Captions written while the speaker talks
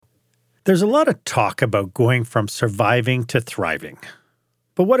There's a lot of talk about going from surviving to thriving.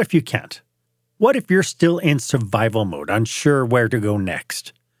 But what if you can't? What if you're still in survival mode, unsure where to go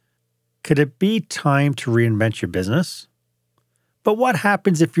next? Could it be time to reinvent your business? But what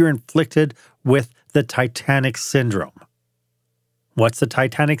happens if you're inflicted with the Titanic syndrome? What's the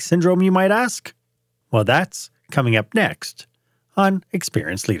Titanic syndrome, you might ask? Well, that's coming up next on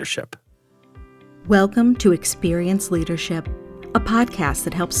Experience Leadership. Welcome to Experience Leadership, a podcast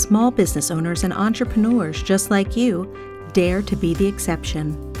that helps small business owners and entrepreneurs just like you dare to be the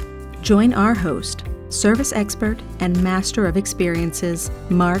exception. Join our host, service expert and master of experiences,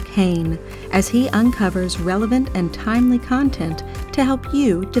 Mark Hain, as he uncovers relevant and timely content to help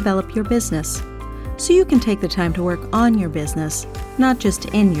you develop your business, so you can take the time to work on your business, not just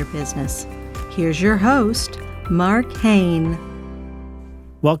in your business. Here's your host, Mark Hain.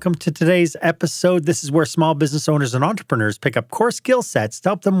 Welcome to today's episode. This is where small business owners and entrepreneurs pick up core skill sets to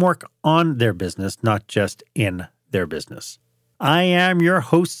help them work on their business, not just in their business. I am your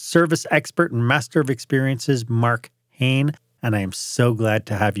host, service expert, and master of experiences, Mark Hain, and I am so glad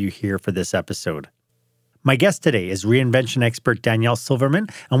to have you here for this episode. My guest today is reinvention expert Danielle Silverman,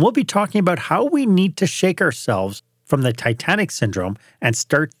 and we'll be talking about how we need to shake ourselves from the Titanic syndrome and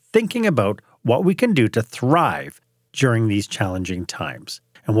start thinking about what we can do to thrive during these challenging times.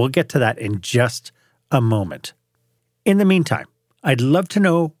 And we'll get to that in just a moment. In the meantime, I'd love to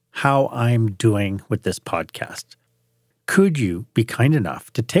know how I'm doing with this podcast. Could you be kind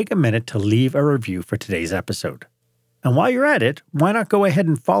enough to take a minute to leave a review for today's episode? And while you're at it, why not go ahead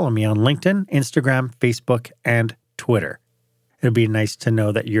and follow me on LinkedIn, Instagram, Facebook, and Twitter? It'd be nice to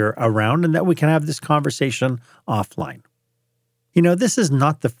know that you're around and that we can have this conversation offline. You know, this is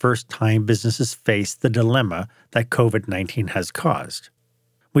not the first time businesses face the dilemma that COVID-19 has caused.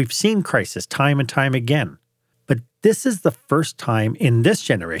 We've seen crisis time and time again, but this is the first time, in this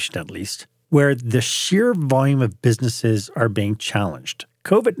generation at least, where the sheer volume of businesses are being challenged.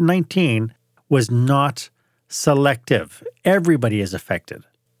 COVID-19 was not selective. Everybody is affected.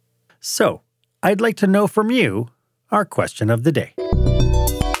 So, I'd like to know from you our question of the day.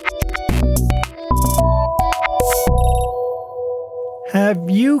 Have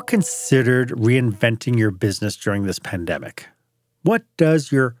you considered reinventing your business during this pandemic? What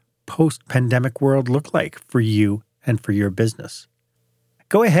does your post-pandemic world look like for you and for your business?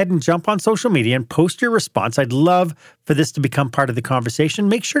 Go ahead and jump on social media and post your response. I'd love for this to become part of the conversation.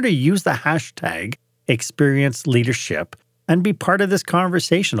 Make sure to use the hashtag Experience Leadership and be part of this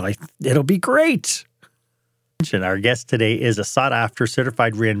conversation. It'll be great. Our guest today is a sought-after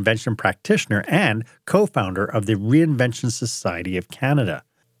certified reinvention practitioner and co-founder of the Reinvention Society of Canada.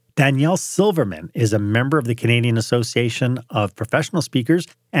 Danielle Silverman is a member of the Canadian Association of Professional Speakers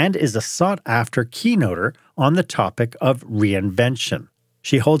and is a sought-after keynoter on the topic of reinvention.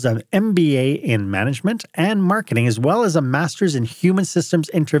 She holds an MBA in management and marketing, as well as a master's in human systems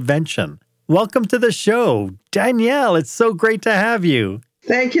intervention. Welcome to the show, Danielle. It's so great to have you.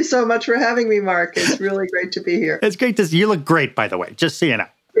 Thank you so much for having me, Mark. It's really great to be here. It's great to see you. You look great, by the way, just so you know.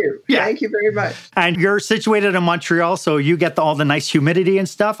 Yeah. Thank you very much. And you're situated in Montreal, so you get all the nice humidity and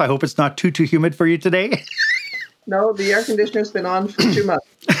stuff. I hope it's not too humid for you today. No, the air conditioner's been on for 2 months.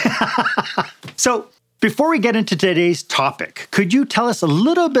 So before we get into today's topic, could you tell us a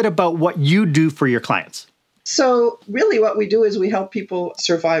little bit about what you do for your clients? So really what we do is we help people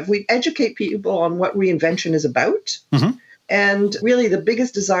survive. We educate people on what reinvention is about. Mm-hmm. And really the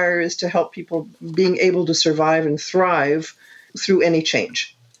biggest desire is to help people being able to survive and thrive through any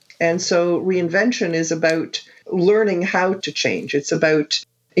change. And so reinvention is about learning how to change. It's about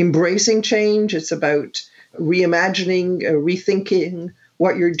embracing change. It's about reimagining, rethinking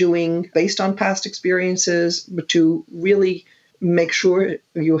what you're doing based on past experiences, but to really make sure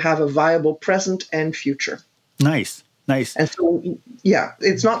you have a viable present and future. Nice. And so, yeah,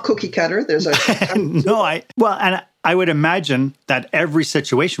 it's not cookie cutter. There's a... And I would imagine that every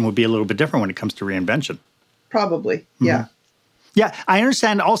situation would be a little bit different when it comes to reinvention. Probably, yeah. Mm-hmm. Yeah, I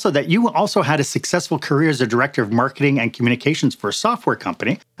understand also that you also had a successful career as a director of marketing and communications for a software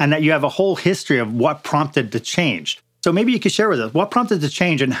company, and that you have a whole history of what prompted the change. So maybe you could share with us what prompted the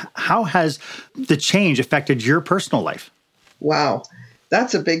change and how has the change affected your personal life? Wow,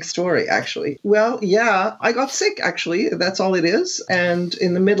 that's a big story, actually. Well, yeah, I got sick, actually. That's all it is. And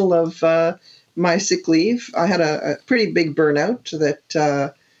in the middle of my sick leave, I had a pretty big burnout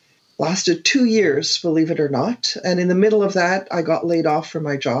that lasted 2 years, believe it or not. And in the middle of that, I got laid off from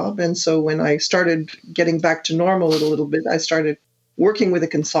my job. And so when I started getting back to normal a little bit, I started working with a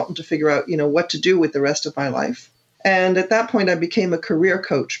consultant to figure out, what to do with the rest of my life. And at that point, I became a career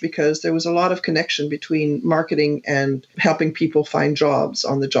coach because there was a lot of connection between marketing and helping people find jobs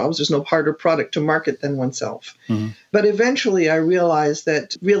on the jobs. There's no harder product to market than oneself. Mm-hmm. But eventually, I realized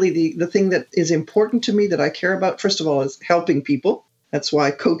that really the thing that is important to me that I care about, first of all, is helping people. That's why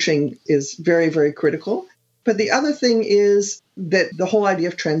coaching is very, very critical. But the other thing is that the whole idea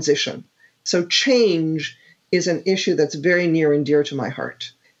of transition. So change is an issue that's very near and dear to my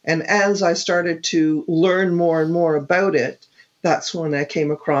heart. And as I started to learn more and more about it, that's when I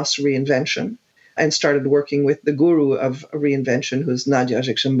came across reinvention and started working with the guru of reinvention, who's Nadia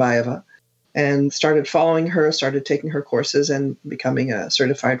Jikshimbayeva, and started following her, started taking her courses and becoming a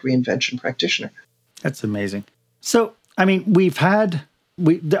certified reinvention practitioner. That's amazing. So, I mean,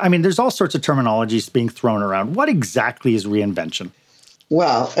 there's all sorts of terminologies being thrown around. What exactly is reinvention?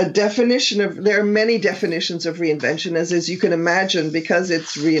 Well, there are many definitions of reinvention, as you can imagine, because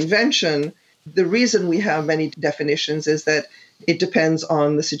it's reinvention. The reason we have many definitions is that it depends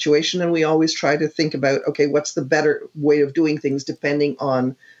on the situation. And we always try to think about, okay, what's the better way of doing things depending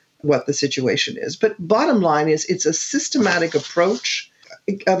on what the situation is. But bottom line is it's a systematic approach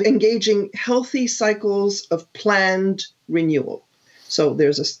of engaging healthy cycles of planned renewal. So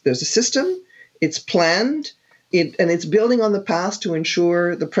there's a system, it's planned, and it's building on the past to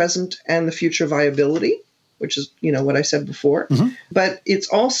ensure the present and the future viability, which is, what I said before. Mm-hmm. But it's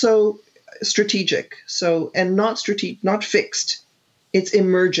also strategic. So, and not fixed. It's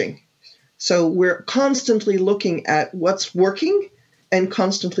emerging. So we're constantly looking at what's working and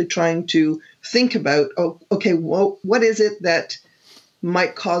constantly trying to think about, what is it that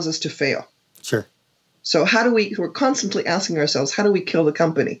might cause us to fail? Sure. So we're constantly asking ourselves, how do we kill the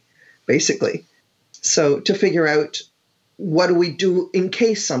company, basically? So to figure out what do we do in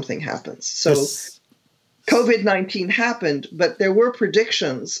case something happens. So COVID-19 happened, but there were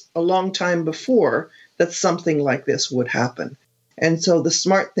predictions a long time before that something like this would happen. And so the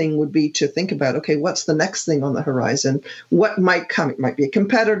smart thing would be to think about, okay, what's the next thing on the horizon? What might come? It might be a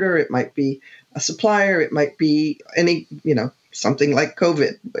competitor. It might be a supplier. It might be something like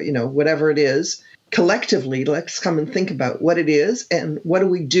COVID, whatever it is. Collectively, let's come and think about what it is and what do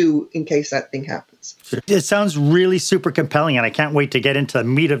we do in case that thing happens. It sounds really super compelling, and I can't wait to get into the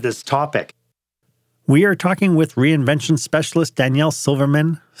meat of this topic. We are talking with reinvention specialist Danielle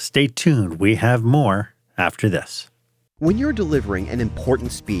Silverman. Stay tuned. We have more after this. When you're delivering an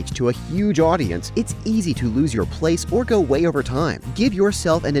important speech to a huge audience, it's easy to lose your place or go way over time. Give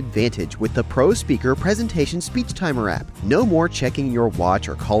yourself an advantage with the Pro Speaker Presentation Speech Timer app. No more checking your watch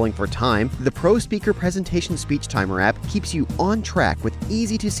or calling for time. The Pro Speaker Presentation Speech Timer app keeps you on track with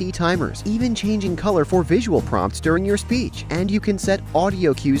easy-to-see timers, even changing color for visual prompts during your speech. And you can set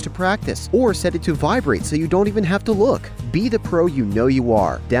audio cues to practice or set it to vibrate so you don't even have to look. Be the pro you know you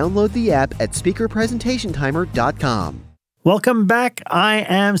are. Download the app at speakerpresentationtimer.com. Welcome back. I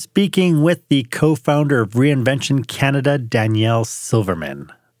am speaking with the co-founder of Reinvention Canada, Danielle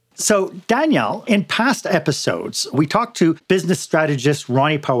Silverman. So, Danielle, in past episodes, we talked to business strategist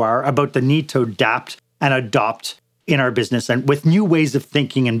Ronnie Pawar about the need to adapt and adopt in our business and with new ways of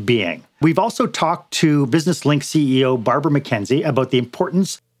thinking and being. We've also talked to Business Link CEO Barbara McKenzie about the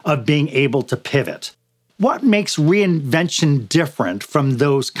importance of being able to pivot. What makes reinvention different from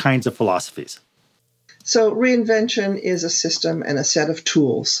those kinds of philosophies? So reinvention is a system and a set of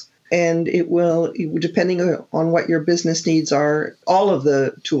tools, and it will, depending on what your business needs are, all of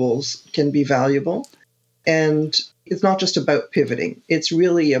the tools can be valuable. And it's not just about pivoting. It's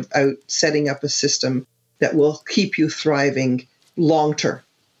really about setting up a system that will keep you thriving long term.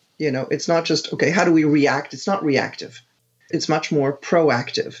 It's not just, okay, how do we react? It's not reactive. It's much more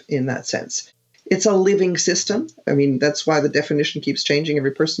proactive in that sense. It's a living system. I mean, that's why the definition keeps changing.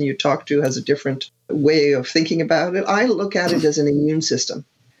 Every person you talk to has a different way of thinking about it. I look at it as an immune system.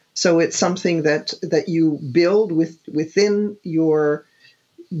 So it's something that you build within your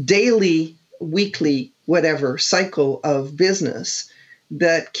daily, weekly, whatever cycle of business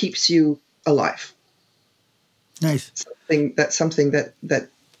that keeps you alive. Nice. Something that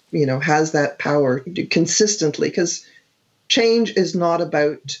has that power consistently, because change is not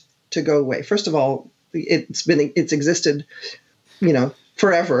about to go away. First of all, it's existed,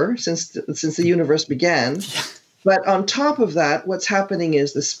 forever since the universe began. But on top of that, what's happening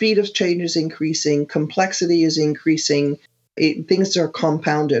is the speed of change is increasing, complexity is increasing, things are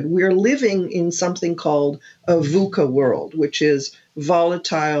compounded. We're living in something called a VUCA world, which is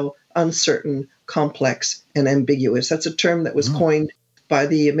volatile, uncertain, complex, and ambiguous. That's a term that was coined by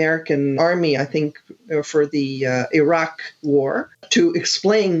the American Army, I think, for the Iraq War, to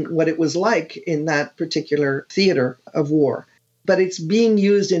explain what it was like in that particular theater of war. But it's being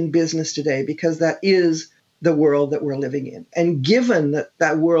used in business today because that is the world that we're living in. And given that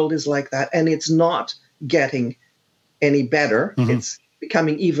that world is like that, and it's not getting any better, it's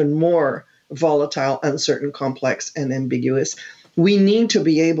becoming even more volatile, uncertain, complex, and ambiguous, we need to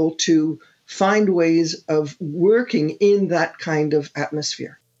be able to find ways of working in that kind of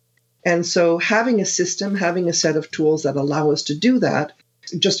atmosphere. And so having a system, having a set of tools that allow us to do that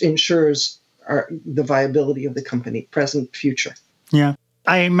just ensures the viability of the company, present, future. Yeah.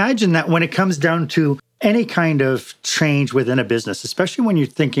 I imagine that when it comes down to any kind of change within a business, especially when you're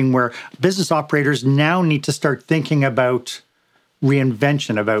thinking where business operators now need to start thinking about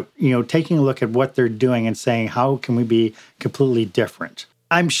reinvention, about, taking a look at what they're doing and saying, how can we be completely different?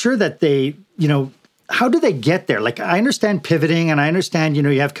 I'm sure that they, how do they get there? Like, I understand pivoting and I understand,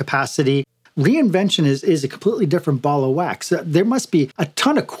 you have capacity. Reinvention is a completely different ball of wax. There must be a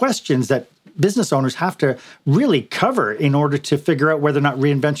ton of questions that business owners have to really cover in order to figure out whether or not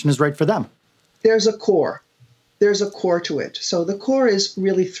reinvention is right for them. There's a core. There's a core to it. So the core is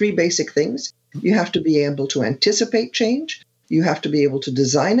really three basic things. You have to be able to anticipate change, you have to be able to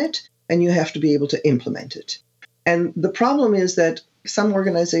design it, and you have to be able to implement it. And the problem is that some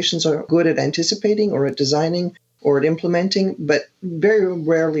organizations are good at anticipating or at designing or at implementing, but very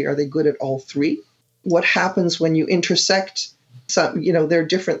rarely are they good at all three. What happens when you intersect some, there are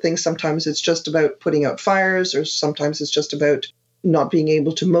different things. Sometimes it's just about putting out fires, or sometimes it's just about not being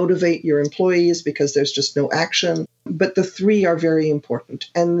able to motivate your employees because there's just no action. But the three are very important.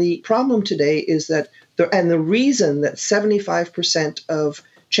 And the problem today is that, the reason that 75% of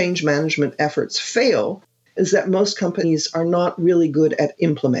change management efforts fail is that most companies are not really good at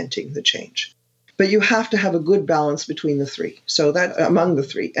implementing the change. But you have to have a good balance between the three. So that among the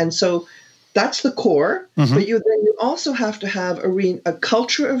three. And so that's the core. But you also have to have a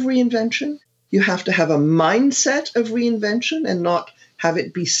culture of reinvention. You have to have a mindset of reinvention and not have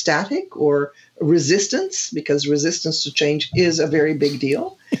it be static or resistance, because resistance to change is a very big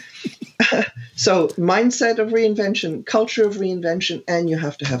deal. So mindset of reinvention, culture of reinvention, and you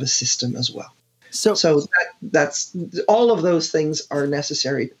have to have a system as well. So that's all of those things are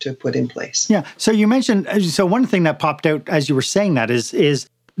necessary to put in place. Yeah. So you mentioned, one thing that popped out as you were saying that is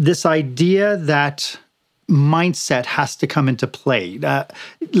this idea that mindset has to come into play.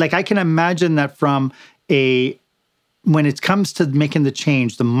 Like, I can imagine that from when it comes to making the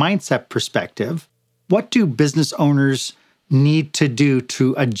change, the mindset perspective, what do business owners need to do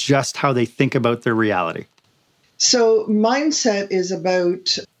to adjust how they think about their reality? So mindset is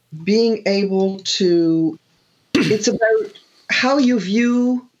about being able to, it's about how you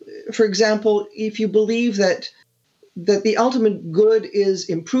view, for example, if you believe that the ultimate good is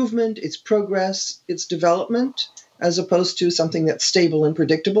improvement, it's progress, it's development, as opposed to something that's stable and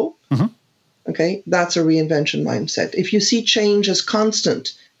predictable. Okay, that's a reinvention mindset. If you see change as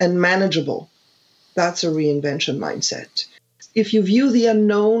constant and manageable, that's a reinvention mindset. If you view the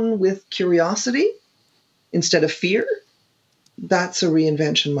unknown with curiosity instead of fear, that's a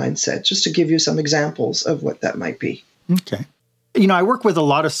reinvention mindset, just to give you some examples of what that might be. Okay. I work with a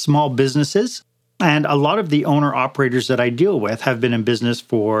lot of small businesses, and a lot of the owner-operators that I deal with have been in business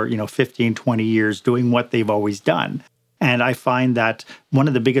for, 15, 20 years doing what they've always done. And I find that one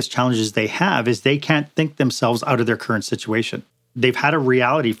of the biggest challenges they have is they can't think themselves out of their current situation. They've had a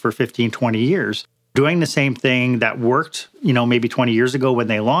reality for 15, 20 years, doing the same thing that worked, maybe 20 years ago when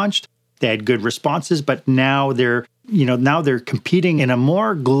they launched. They had good responses, but now they're competing in a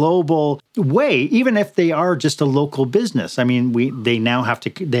more global way, even if they are just a local business. I mean,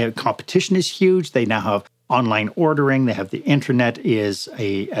 their competition is huge. They now have online ordering. They have the internet is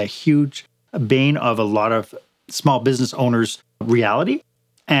a huge bane of a lot of small business owners' reality.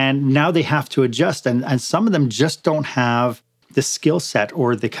 And now they have to adjust. And some of them just don't have the skill set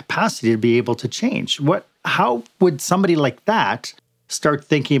or the capacity to be able to change. How would somebody like that start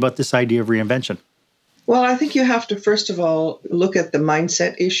thinking about this idea of reinvention? Well, I think you have to, first of all, look at the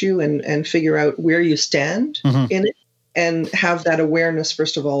mindset issue and figure out where you stand in it, and have that awareness,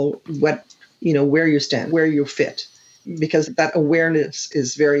 first of all, where you stand, where you fit, because that awareness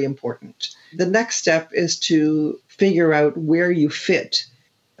is very important. The next step is to figure out where you fit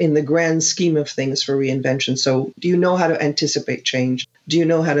in the grand scheme of things for reinvention. So do you know how to anticipate change? Do you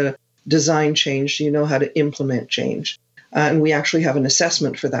know how to design change? Do you know how to implement change? And we actually have an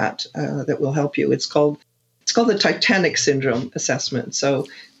assessment for that that will help you. It's called the Titanic Syndrome assessment. So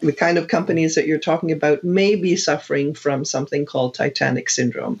the kind of companies that you're talking about may be suffering from something called Titanic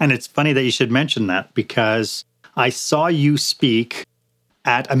Syndrome. And it's funny that you should mention that, because I saw you speak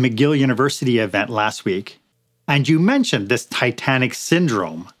at a McGill University event last week, and you mentioned this Titanic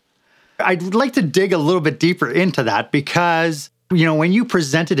Syndrome. I'd like to dig a little bit deeper into that, because, when you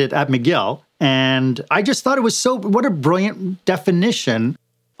presented it at McGill, And I just thought it was what a brilliant definition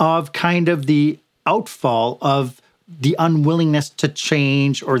of kind of the outfall of the unwillingness to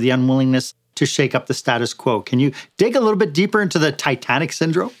change or the unwillingness to shake up the status quo. Can you dig a little bit deeper into the Titanic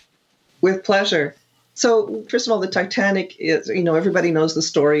syndrome? With pleasure. So, first of all, the Titanic is, everybody knows the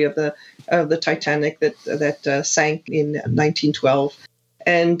story of the Titanic that sank in 1912.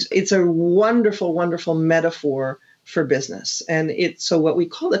 And it's a wonderful, wonderful metaphor for business. And so what we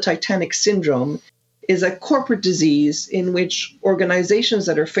call the Titanic syndrome is a corporate disease in which organizations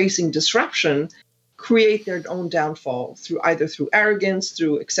that are facing disruption create their own downfall either through arrogance,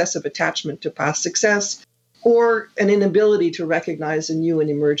 through excessive attachment to past success, or an inability to recognize a new and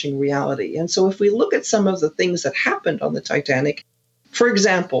emerging reality. And so if we look at some of the things that happened on the Titanic, for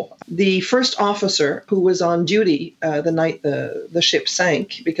example, the first officer who was on duty the night the ship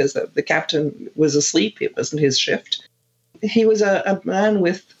sank, because the captain was asleep, it wasn't his shift, he was a man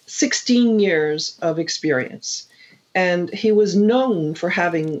with 16 years of experience. And he was known for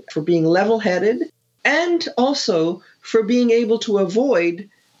being level-headed and also for being able to avoid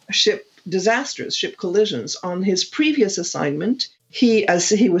ship disasters, ship collisions. On his previous assignment, he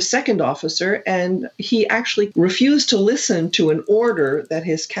was second officer, and he actually refused to listen to an order that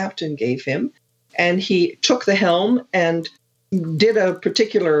his captain gave him. And he took the helm and did a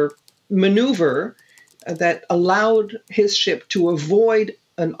particular maneuver that allowed his ship to avoid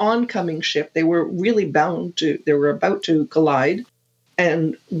an oncoming ship. They were really they were about to collide.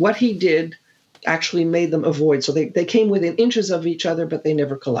 And what he did actually made them avoid. So they came within inches of each other, but they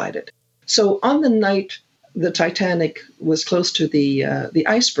never collided. So on the night the Titanic was close to the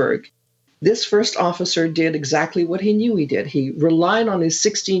iceberg, this first officer did exactly what he knew he did. He relied on his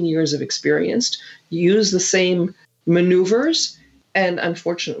 16 years of experience, used the same maneuvers, and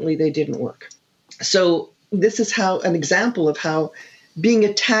unfortunately they didn't work. So this is an example of how being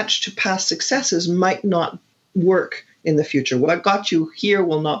attached to past successes might not work in the future. What got you here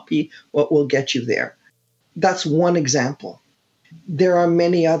will not be what will get you there. That's one example. There are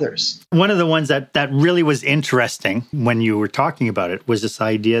many others. One of the ones that really was interesting when you were talking about it was this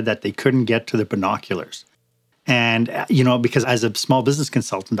idea that they couldn't get to the binoculars. And, because as a small business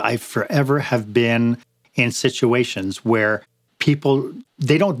consultant, I forever have been in situations where people,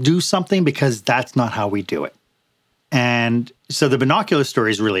 they don't do something because that's not how we do it. And so the binocular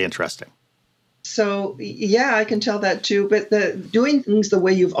story is really interesting. So, yeah, I can tell that too. But doing things the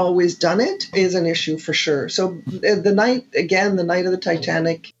way you've always done it is an issue for sure. So the night of the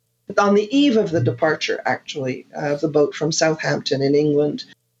Titanic, on the eve of the departure, actually, of the boat from Southampton in England,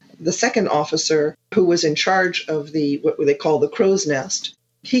 the second officer who was in charge of what they call the crow's nest,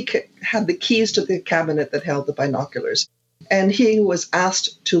 he had the keys to the cabinet that held the binoculars. And he was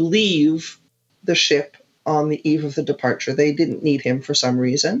asked to leave the ship on the eve of the departure. They didn't need him for some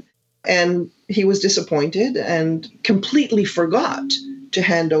reason. And he was disappointed and completely forgot to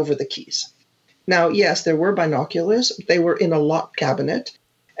hand over the keys. Now, yes, there were binoculars. They were in a locked cabinet.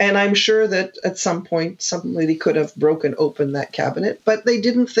 And I'm sure that at some point, somebody could have broken open that cabinet, but they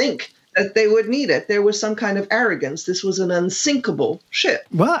didn't think that they would need it. There was some kind of arrogance. This was an unsinkable ship.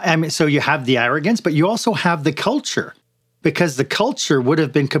 Well, so you have the arrogance, but you also have the culture, because the culture would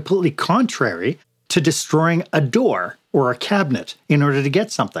have been completely contrary to destroying a door or a cabinet in order to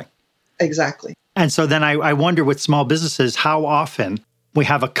get something. Exactly. And so then I wonder with small businesses, how often we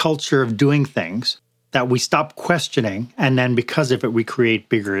have a culture of doing things that we stop questioning, and then because of it, we create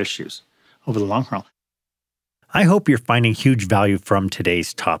bigger issues over the long haul. I hope you're finding huge value from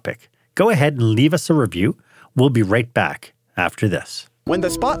today's topic. Go ahead and leave us a review. We'll be right back after this. When the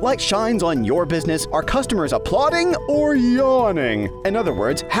spotlight shines on your business, are customers applauding or yawning? In other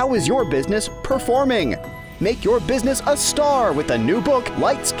words, how is your business performing? Make your business a star with the new book,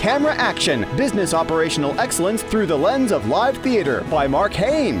 Lights, Camera, Action, Business Operational Excellence Through the Lens of Live Theater by Mark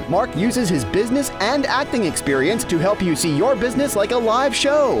Hain. Mark uses his business and acting experience to help you see your business like a live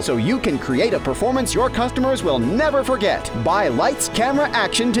show, so you can create a performance your customers will never forget. Buy Lights, Camera,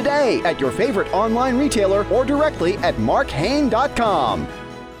 Action today at your favorite online retailer or directly at markhain.com.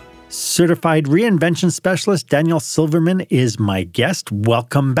 Certified Reinvention Specialist Daniel Silverman is my guest.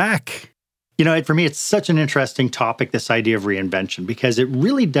 Welcome back. For me, it's such an interesting topic, this idea of reinvention, because it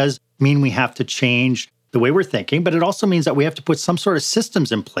really does mean we have to change the way we're thinking, but it also means that we have to put some sort of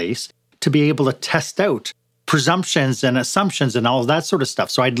systems in place to be able to test out presumptions and assumptions and all of that sort of stuff.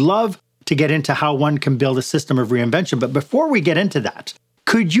 So I'd love to get into how one can build a system of reinvention. But before we get into that,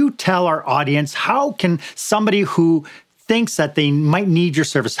 could you tell our audience, how can somebody who thinks that they might need your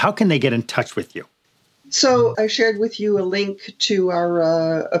service, how can they get in touch with you? So I shared with you a link to our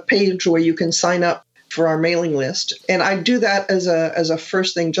a page where you can sign up for our mailing list. And I do that as a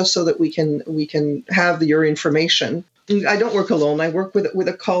first thing, just so that we can have your information. I don't work alone. I work with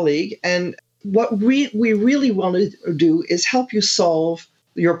a colleague. And what we really want to do is help you solve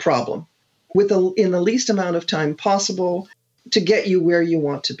your problem in the least amount of time possible to get you where you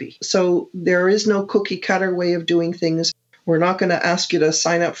want to be. So there is no cookie cutter way of doing things. We're not going to ask you to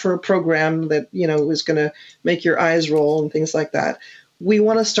sign up for a program that, is going to make your eyes roll and things like that. We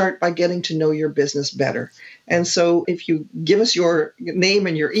want to start by getting to know your business better. And so if you give us your name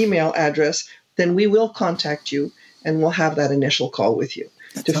and your email address, then we will contact you and we'll have that initial call with you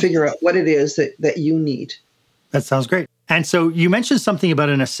to figure out what it is that you need. That sounds great. And so you mentioned something about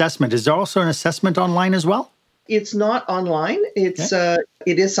an assessment. Is there also an assessment online as well? It's not online. It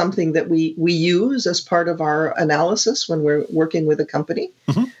is something that we use as part of our analysis when we're working with a company.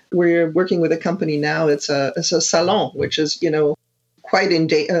 Mm-hmm. We're working with a company now. It's a salon, which is, quite in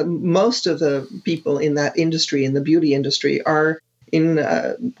date. Most of the people in that industry, in the beauty industry, are in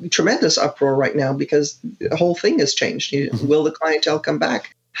tremendous uproar right now because the whole thing has changed. Mm-hmm. Will the clientele come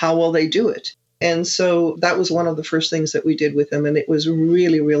back? How will they do it? And so that was one of the first things that we did with them. And it was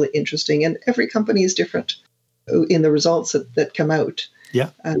really, really interesting. And every company is different in the results that come out. Yeah.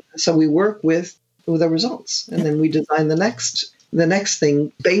 So we work with the results, and then we design the next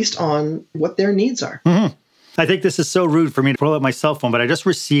thing based on what their needs are. Mm-hmm. I think this is so rude for me to pull out my cell phone, but I just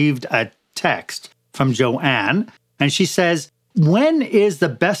received a text from Joanne, and she says, when is the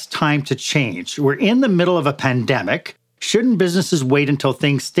best time to change? We're in the middle of a pandemic. Shouldn't businesses wait until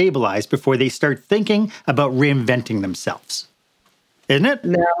things stabilize before they start thinking about reinventing themselves? Isn't it?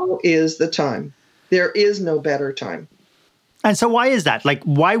 Now is the time. There is no better time. And so why is that? Like,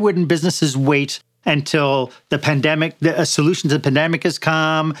 why wouldn't businesses wait until a solution to the pandemic has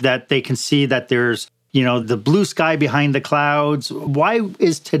come, that they can see that there's, the blue sky behind the clouds? Why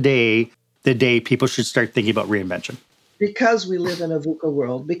is today the day people should start thinking about reinvention? Because we live in a VUCA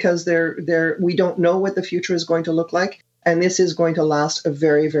world, because we don't know what the future is going to look like, and this is going to last a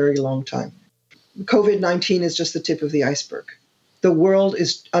very, very long time. COVID-19 is just the tip of the iceberg. The world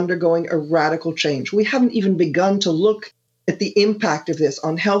is undergoing a radical change. We haven't even begun to look at the impact of this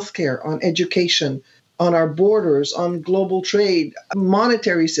on healthcare, on education, on our borders, on global trade,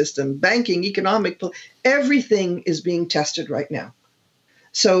 monetary system, banking, economic, everything is being tested right now.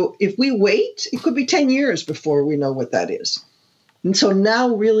 So if we wait, it could be 10 years before we know what that is. And so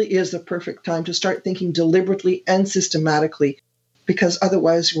now really is the perfect time to start thinking deliberately and systematically, because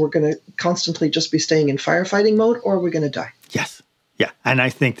otherwise we're going to constantly just be staying in firefighting mode, or we're going to die. Yes. Yeah. And I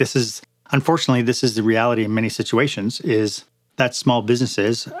think unfortunately, this is the reality in many situations, is that small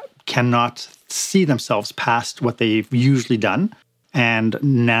businesses cannot see themselves past what they've usually done. And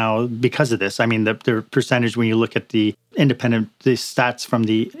now, because of this, I mean, the percentage, when you look at the stats from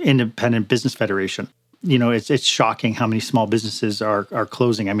the Independent Business Federation, it's shocking how many small businesses are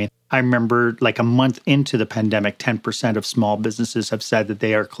closing. I mean, I remember like a month into the pandemic, 10% of small businesses have said that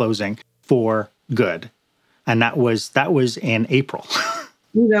they are closing for good. And that was in April.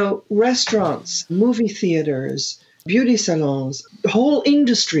 Restaurants, movie theaters, beauty salons, whole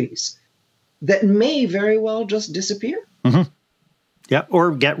industries that may very well just disappear. Mm-hmm. Yeah,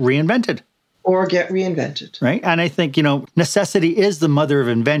 or get reinvented. Right. And I think, necessity is the mother of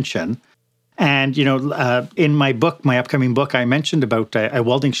invention. And, in my upcoming book, I mentioned about a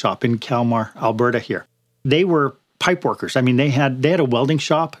welding shop in Calmar, Alberta here. They were pipe workers. I mean, they had a welding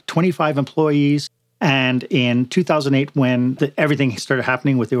shop, 25 employees. And in 2008, when everything started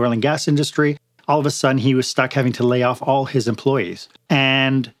happening with the oil and gas industry, all of a sudden he was stuck having to lay off all his employees.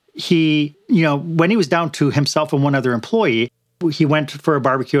 And he, when he was down to himself and one other employee, he went for a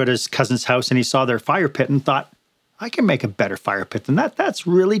barbecue at his cousin's house and he saw their fire pit and thought, I can make a better fire pit than that. That's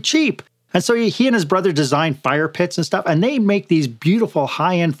really cheap. And so he and his brother designed fire pits and stuff, and they make these beautiful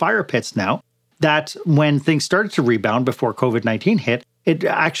high-end fire pits now that when things started to rebound before COVID-19 hit, it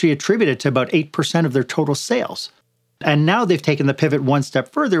actually attributed to about 8% of their total sales. And now they've taken the pivot one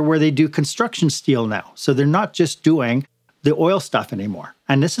step further where they do construction steel now. So they're not just doing the oil stuff anymore.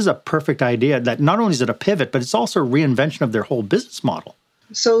 And this is a perfect idea that not only is it a pivot, but it's also a reinvention of their whole business model.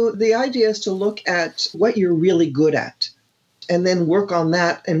 So the idea is to look at what you're really good at and then work on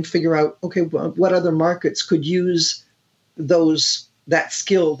that and figure out, okay, what other markets could use that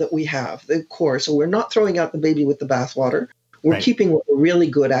skill that we have, the core. So we're not throwing out the baby with the bathwater. We're keeping what we're really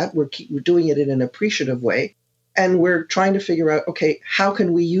good at. We're doing it in an appreciative way. And we're trying to figure out, okay, how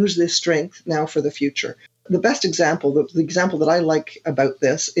can we use this strength now for the future? The best example, the example that I like about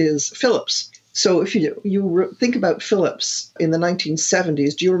this is Philips. So if you think about Philips in the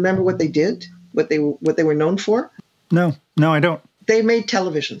 1970s, do you remember what they did? What they were known for? No, I don't. They made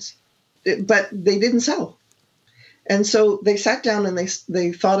televisions. but they didn't sell. And so they sat down and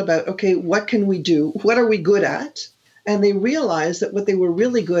they thought about, okay, what can we do? What are we good at? And they realized that what they were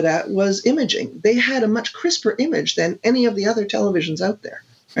really good at was imaging. They had a much crisper image than any of the other televisions out there,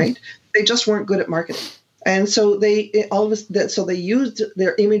 right? They just weren't good at marketing. And so they used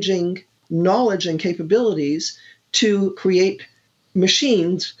their imaging knowledge and capabilities to create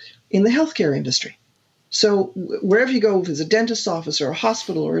machines in the healthcare industry. So wherever you go, if it's a dentist's office or a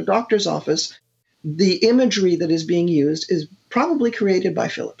hospital or a doctor's office, the imagery that is being used is probably created by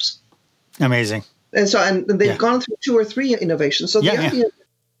Philips. Amazing. And so, and they've gone through 2 or 3 innovations. So the idea,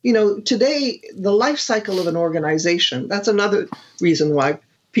 today, the life cycle of an organization, that's another reason why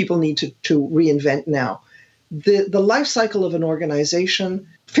people need to reinvent now. The life cycle of an organization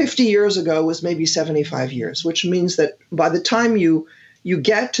 50 years ago was maybe 75 years, which means that by the time you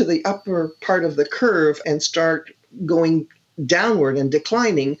get to the upper part of the curve and start going downward and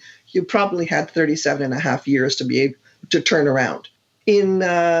declining, you probably had 37 and a half years to be able to turn around. In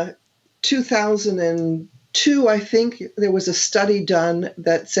 2002, I think, there was a study done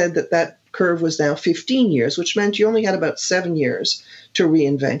that said that curve was now 15 years, which meant you only had about 7 years to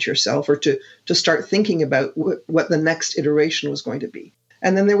reinvent yourself or to start thinking about what the next iteration was going to be.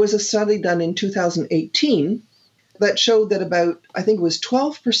 And then there was a study done in 2018 that showed that about, I think it was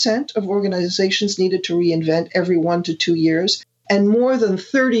 12% of organizations needed to reinvent every 1 to 2 years, and more than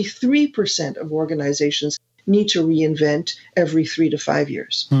 33% of organizations need to reinvent every 3 to 5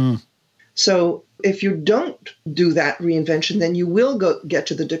 years. So if you don't do that reinvention, then you will get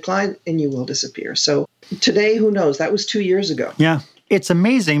to the decline and you will disappear. So today, who knows? That was 2 years ago. Yeah. It's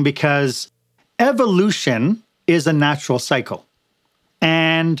amazing because evolution is a natural cycle.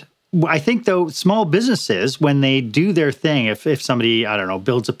 And I think, though, small businesses, when they do their thing, if somebody, I don't know,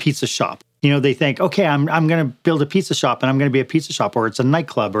 builds a pizza shop, they think, okay, I'm going to build a pizza shop and I'm going to be a pizza shop, or it's a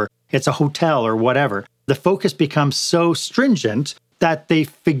nightclub or it's a hotel or whatever. The focus becomes so stringent that they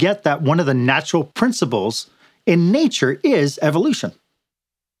forget that one of the natural principles in nature is evolution.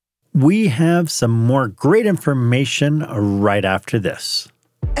 We have some more great information right after this.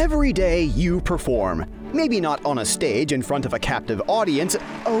 Every day you perform. Maybe not on a stage in front of a captive audience.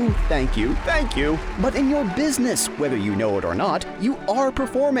 Oh, thank you. But in your business, whether you know it or not, you are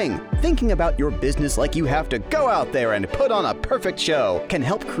performing. Thinking about your business like you have to go out there and put on a perfect show can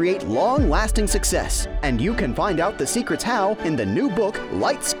help create long-lasting success. And you can find out the secrets how in the new book,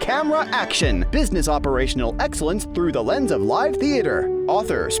 Lights, Camera, Action: Business Operational Excellence Through the Lens of Live Theater.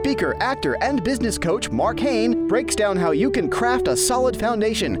 Author, speaker, actor, and business coach Mark Hain breaks down how you can craft a solid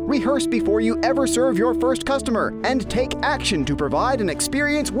foundation, rehearse before you ever serve your first customer, and take action to provide an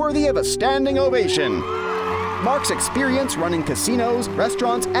experience worthy of a standing ovation. Mark's experience running casinos,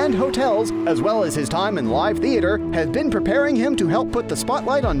 restaurants, and hotels, as well as his time in live theater, has been preparing him to help put the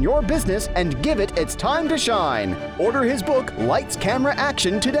spotlight on your business and give it its time to shine. Order his book, Lights, Camera,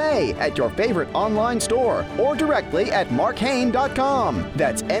 Action, today at your favorite online store or directly at markhaine.com.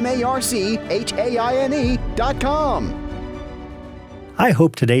 That's markhaine.com. I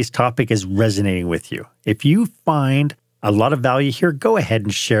hope today's topic is resonating with you. If you find a lot of value here, go ahead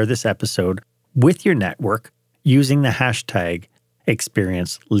and share this episode with your network using the hashtag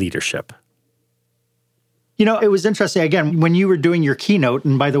 #ExperienceLeadership. It was interesting, again, when you were doing your keynote,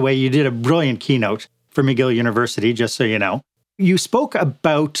 and by the way, you did a brilliant keynote for McGill University, just so you know, you spoke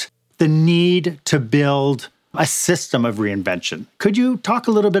about the need to build a system of reinvention. Could you talk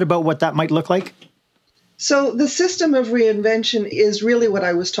a little bit about what that might look like? So the system of reinvention is really what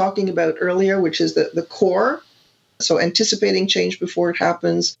I was talking about earlier, which is the core. So anticipating change before it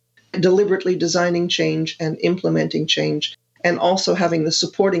happens, deliberately designing change and implementing change, and also having the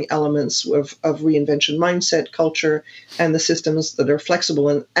supporting elements of reinvention mindset, culture, and the systems that are flexible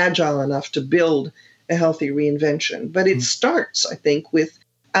and agile enough to build a healthy reinvention. But it starts, I think, with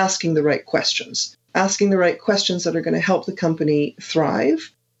asking the right questions that are going to help the company thrive.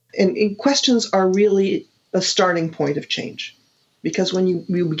 And questions are really a starting point of change, because when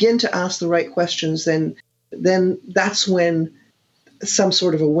you begin to ask the right questions, then that's when some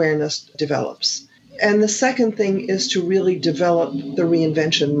sort of awareness develops. And the second thing is to really develop the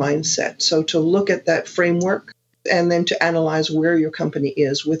reinvention mindset. So to look at that framework and then to analyze where your company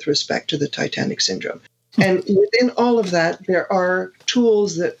is with respect to the Titanic syndrome. And within all of that, there are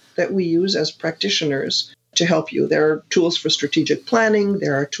tools that we use as practitioners to help you. There are tools for strategic planning.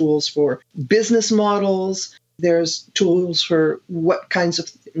 There are tools for business models. There's tools for what kinds of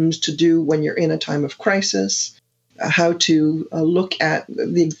things to do when you're in a time of crisis. How to look at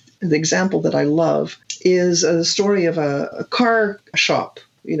the example that I love is a story of a car shop,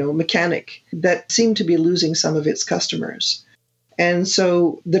 mechanic that seemed to be losing some of its customers. And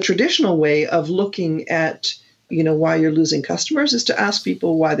so the traditional way of looking at, why you're losing customers is to ask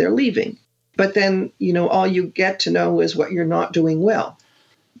people why they're leaving. But then, all you get to know is what you're not doing well.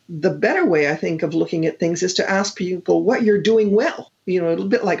 The better way, I think, of looking at things is to ask people what you're doing well. A little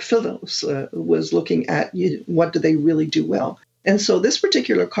bit like Phyllis was looking at what do they really do well. And so this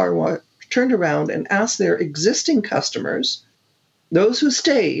particular car wash turned around and asked their existing customers, those who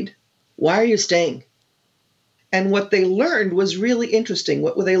stayed, why are you staying? And what they learned was really interesting.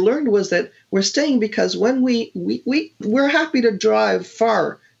 What they learned was that we're staying because when we're happy to drive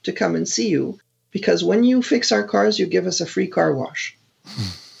far to come and see you, because when you fix our cars, you give us a free car wash.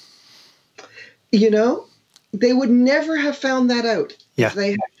 They would never have found that out if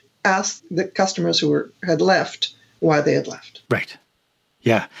they had asked the customers who had left why they had left. Right.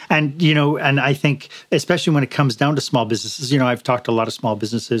 Yeah. And, and I think, especially when it comes down to small businesses, I've talked to a lot of small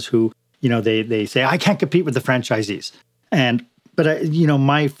businesses who, they say, I can't compete with the franchisees. But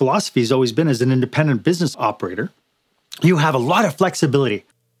my philosophy has always been, as an independent business operator, you have a lot of flexibility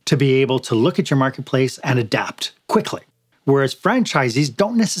to be able to look at your marketplace and adapt quickly. Whereas franchisees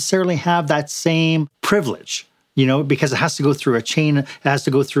don't necessarily have that same privilege, because it has to go through a chain, it has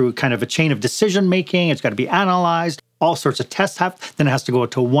to go through kind of a chain of decision making. It's got to be analyzed. All sorts of tests then it has to go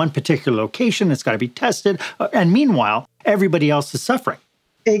to one particular location. It's got to be tested. And meanwhile, everybody else is suffering.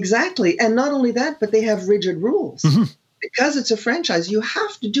 Exactly. And not only that, but they have rigid rules. Mm-hmm. Because it's a franchise, you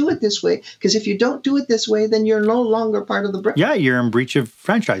have to do it this way. Because if you don't do it this way, then you're no longer part of the brand. Yeah, you're in breach of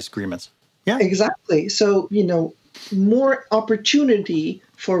franchise agreements. Yeah. Exactly. So, more opportunity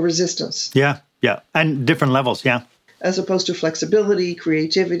for resistance. Yeah. And different levels. Yeah. As opposed to flexibility,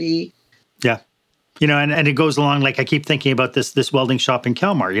 creativity. Yeah. And it goes along, like I keep thinking about this welding shop in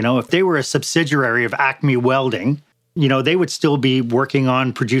Kelmar. If they were a subsidiary of Acme Welding, they would still be working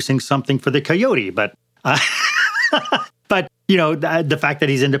on producing something for the Coyote. But, the fact that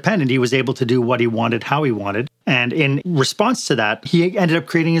he's independent, he was able to do what he wanted, how he wanted. And in response to that, he ended up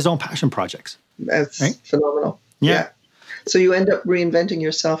creating his own passion projects. That's phenomenal. Yeah. So you end up reinventing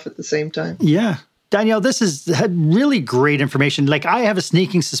yourself at the same time. Yeah. Danielle, this is really great information. Like, I have a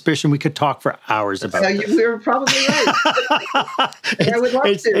sneaking suspicion we could talk for hours about this. We're probably right. I would love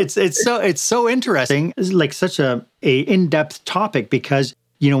to. It's so interesting. It's like such a in-depth topic because,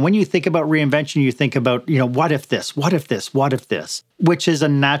 when you think about reinvention, you think about, what if this, which is a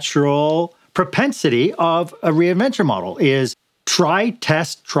natural propensity of a reinvention model is try,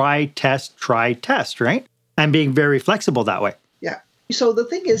 test, right? And being very flexible that way. Yeah. So the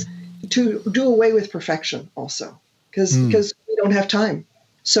thing is to do away with perfection also, because we don't have time.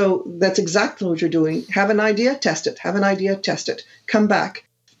 So that's exactly what you're doing. Have an idea, test it. Have an idea, test it. Come back.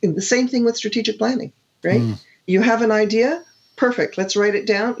 And the same thing with strategic planning, right? You have an idea, perfect. Let's write it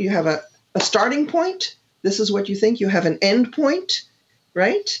down. You have a starting point. This is what you think. You have an end point,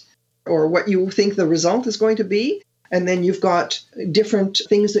 right? Or what you think the result is going to be. And then you've got different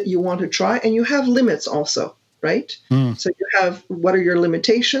things that you want to try, and you have limits also, right? So you have, what are your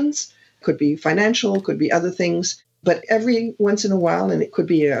limitations? Could be financial, could be other things, but every once in a while, and it could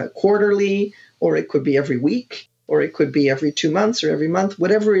be a quarterly, or it could be every week, or it could be every 2 months or every month,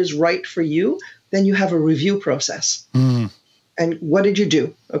 whatever is right for you, then you have a review process. And what did you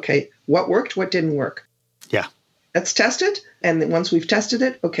do? Okay, what worked, what didn't work? Yeah. Let's test it, and then once we've tested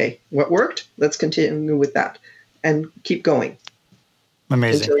it, okay, what worked? Let's continue with that. And keep going.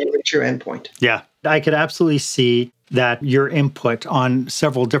 Amazing. Until you reach your endpoint. Yeah. I could absolutely see that your input on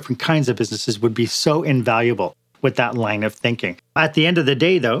several different kinds of businesses would be so invaluable with that line of thinking. At the end of the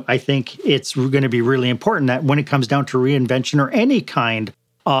day, though, I think it's going to be really important that when it comes down to reinvention or any kind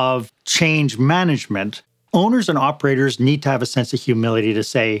of change management, owners and operators need to have a sense of humility to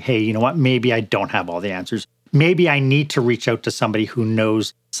say, hey, you know what? Maybe I don't have all the answers. Maybe I need to reach out to somebody who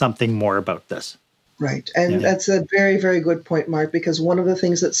knows something more about this. Right. And that's a very, very good point, Mark, because one of the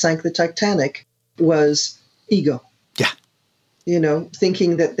things that sank the Titanic was ego. Yeah.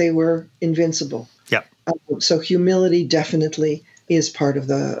 Thinking that they were invincible. Yeah. So humility definitely is part of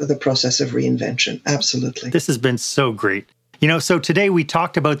the process of reinvention. Absolutely. This has been so great. So today we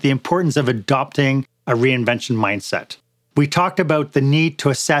talked about the importance of adopting a reinvention mindset. We talked about the need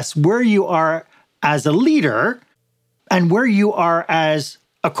to assess where you are as a leader and where you are as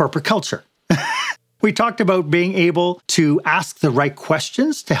a corporate culture. We talked about being able to ask the right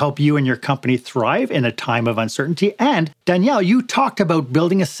questions to help you and your company thrive in a time of uncertainty. And Danielle, you talked about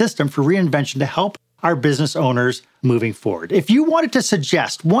building a system for reinvention to help our business owners moving forward. If you wanted to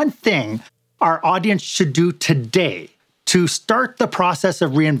suggest one thing our audience should do today to start the process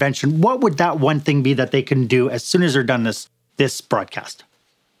of reinvention, what would that one thing be that they can do as soon as they're done this broadcast?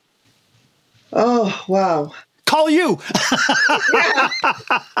 Oh, wow. call you.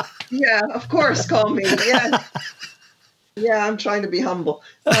 Yeah, of course, call me. Yeah. Yeah, I'm trying to be humble.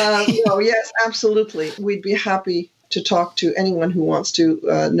 Yes, absolutely. We'd be happy to talk to anyone who wants to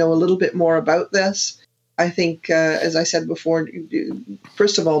know a little bit more about this. I think, as I said before,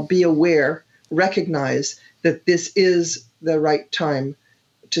 first of all, be aware, recognize that this is the right time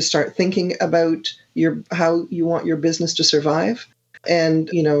to start thinking about how you want your business to survive. And,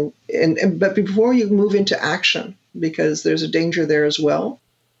 but before you move into action, because there's a danger there as well,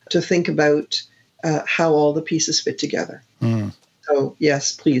 to think about how all the pieces fit together. So,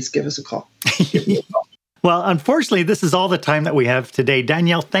 yes, please give us a call. Well, unfortunately, this is all the time that we have today.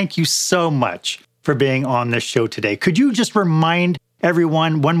 Danielle, thank you so much for being on this show today. Could you just remind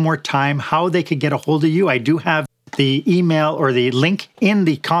everyone one more time how they could get a hold of you? I do have the email or the link in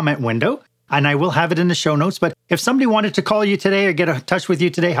the comment window, and I will have it in the show notes. But if somebody wanted to call you today or get in touch with you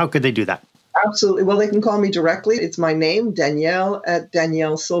today, how could they do that? Absolutely. Well, they can call me directly. It's my name, Danielle, at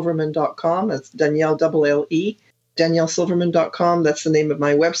DanielleSilverman.com. That's Danielle, LLE. DanielleSilverman.com. That's the name of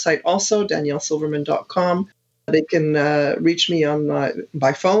my website also, DanielleSilverman.com. They can reach me on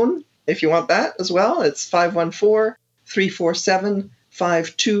by phone if you want that as well. It's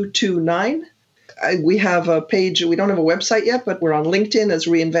 514-347-5229. We have a page. We don't have a website yet, but we're on LinkedIn as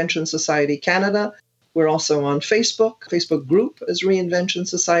Reinvention Society Canada. We're also on Facebook group as Reinvention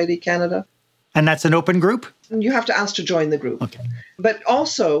Society Canada. And that's an open group? You have to ask to join the group. Okay. But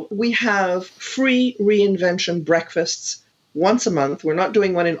also, we have free reinvention breakfasts once a month. We're not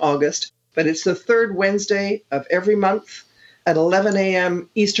doing one in August, but it's the third Wednesday of every month at 11 a.m.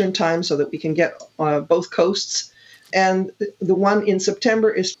 Eastern Time so that we can get both coasts. And the one in September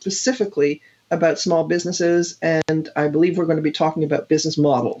is specifically about small businesses, and I believe we're going to be talking about business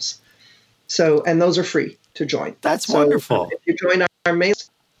models. So, and those are free to join. That's wonderful. If you join our mail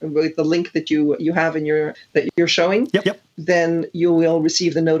with the link that you have in that you're showing, yep. Then you will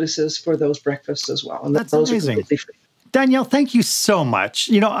receive the notices for those breakfasts as well. And that's those amazing. Are completely free. Danielle, thank you so much.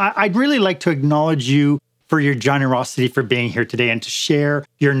 I'd really like to acknowledge you for your generosity for being here today and to share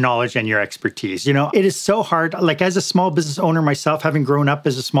your knowledge and your expertise. It is so hard. Like, as a small business owner myself, having grown up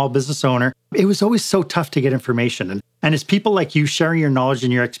as a small business owner, it was always so tough to get information. And it's people like you sharing your knowledge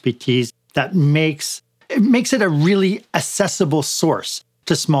and your expertise that makes it a really accessible source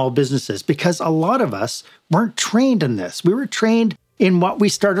to small businesses, because a lot of us weren't trained in this. We were trained in what we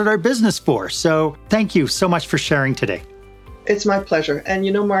started our business for. So thank you so much for sharing today. It's my pleasure. And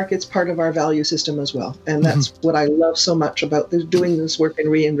Mark, it's part of our value system as well. And that's what I love so much about doing this work in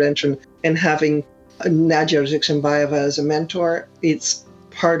reinvention and having Nadia Zikchenbayeva as a mentor. It's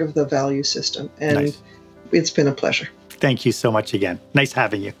part of the value system. And nice. It's been a pleasure. Thank you so much again. Nice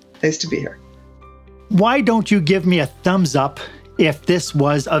having you. Nice to be here. Why don't you give me a thumbs up if this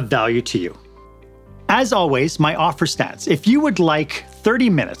was of value to you? As always, my offer stands. If you would like 30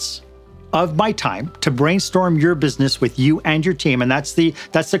 minutes of my time to brainstorm your business with you and your team, and that's the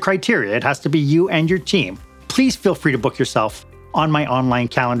criteria. It has to be you and your team. Please feel free to book yourself on my online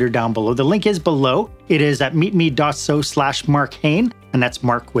calendar down below. The link is below. It is at meetme.so/Mark Hain, and that's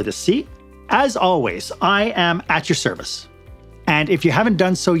Mark with a C. As always, I am at your service. And if you haven't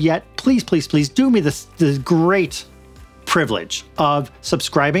done so yet, please, please, please do me the great privilege of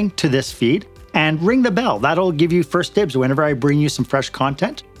subscribing to this feed and ring the bell. That'll give you first dibs whenever I bring you some fresh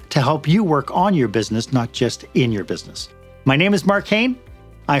content to help you work on your business, not just in your business. My name is Mark Hain.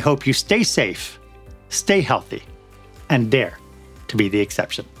 I hope you stay safe, stay healthy, and dare to be the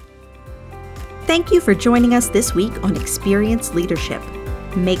exception. Thank you for joining us this week on Experience Leadership.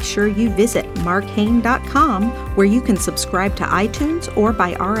 Make sure you visit markhain.com, where you can subscribe to iTunes or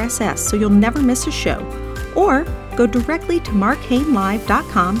by RSS so you'll never miss a show. Or go directly to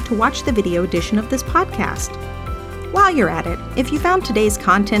markhainlive.com to watch the video edition of this podcast. While you're at it, if you found today's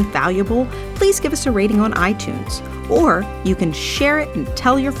content valuable, please give us a rating on iTunes, or you can share it and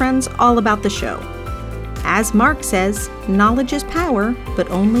tell your friends all about the show. As Mark says, knowledge is power, but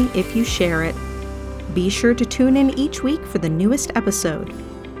only if you share it. Be sure to tune in each week for the newest episode.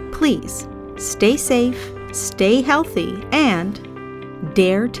 Please stay safe, stay healthy, and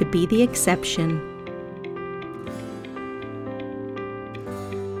dare to be the exception.